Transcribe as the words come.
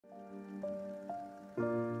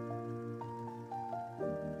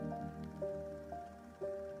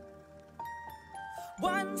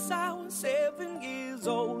Once I was 7 years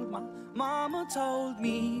old, my mama told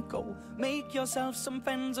me, go make yourself some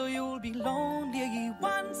friends or you'll be lonely.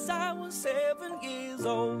 Once I was 7 years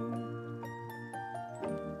old.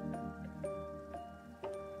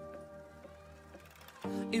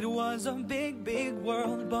 It was a big, big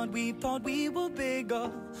world, but we thought we were bigger,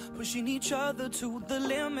 pushing each other to the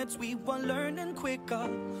limits. We were learning quicker.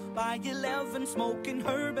 By 11, smoking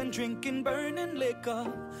herb and drinking burning liquor.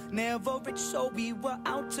 Never rich, so we were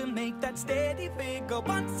out to make that steady figure.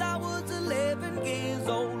 Once I was 11 years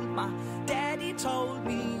old, my daddy told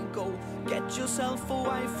me, go get yourself a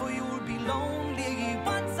wife or you'll be lonely.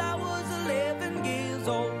 Once I was 11 years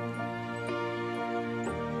old.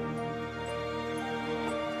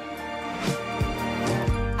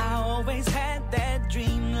 Always had that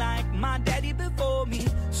dream like my daddy before me.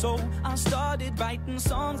 So I started writing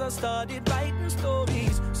songs, I started writing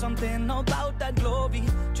stories. Something about that glory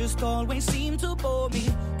just always seemed to bore me,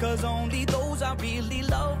 cause only those I really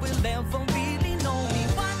love will ever really know me.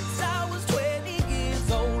 Once I was 20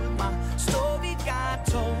 years old, my story got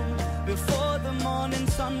told before the morning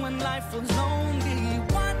sun when life was lonely.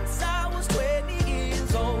 Once I was 20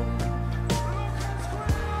 years old.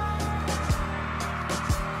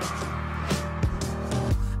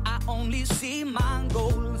 Only see my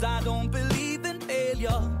goals, I don't believe in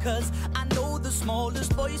failure, cause I know the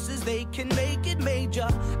smallest voices, they can make it major.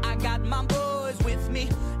 I got my boys with me,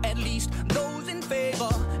 at least those in favor.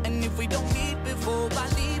 And if we don't meet before I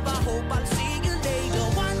leave, I hope I'll see you later.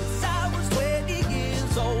 Once I was 20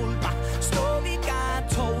 years old, my story got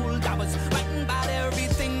told. I was writing about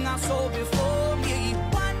everything I saw before me.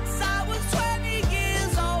 Once I was 20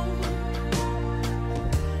 years old.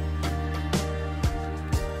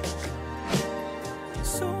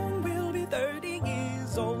 Soon we'll be 30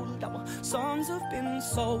 years old. Our songs have been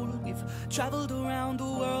sold. We've traveled around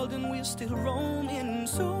the world and we're still roaming.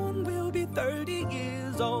 Soon we'll be 30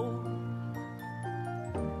 years old.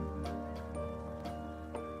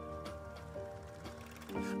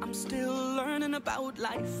 I'm still learning about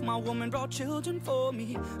life. My woman brought children for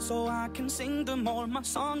me, so I can sing them all my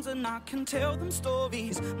songs and I can tell them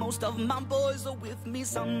stories. Most of my boys are with me,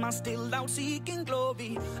 some are still out seeking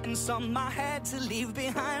glory, and some I had to leave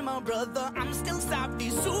behind. My brother, I'm still sorry.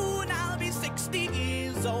 Soon I'll be 60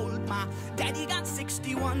 years old. My daddy got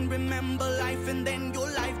 61. Remember life and then your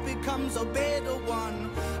life becomes a better one.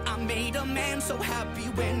 I made a man so happy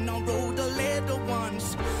when I wrote a letter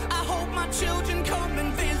once. I hope my children come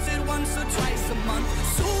and visit once or twice a month.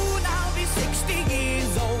 Soon I'll be 60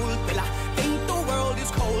 years old. Will I think the world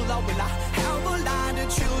is cold, or will I have a lot of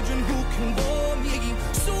children who can bore me?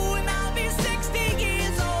 Soon I'll be 60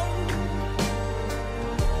 years old.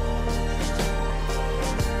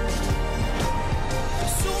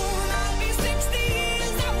 Soon I'll be 60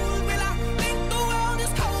 years old. Will I think the world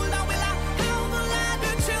is cold, or will I have a lot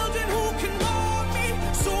of children who can bore me?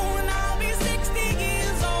 Soon I'll be 60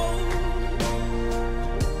 years old.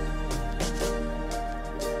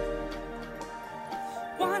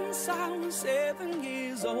 Once I was 7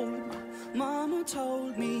 years old, my mama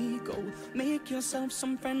told me, go make yourself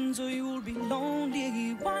some friends or you'll be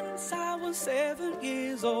lonely. Once I was 7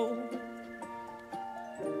 years old.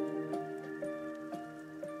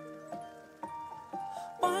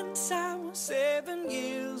 Once I was 7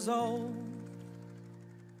 years old.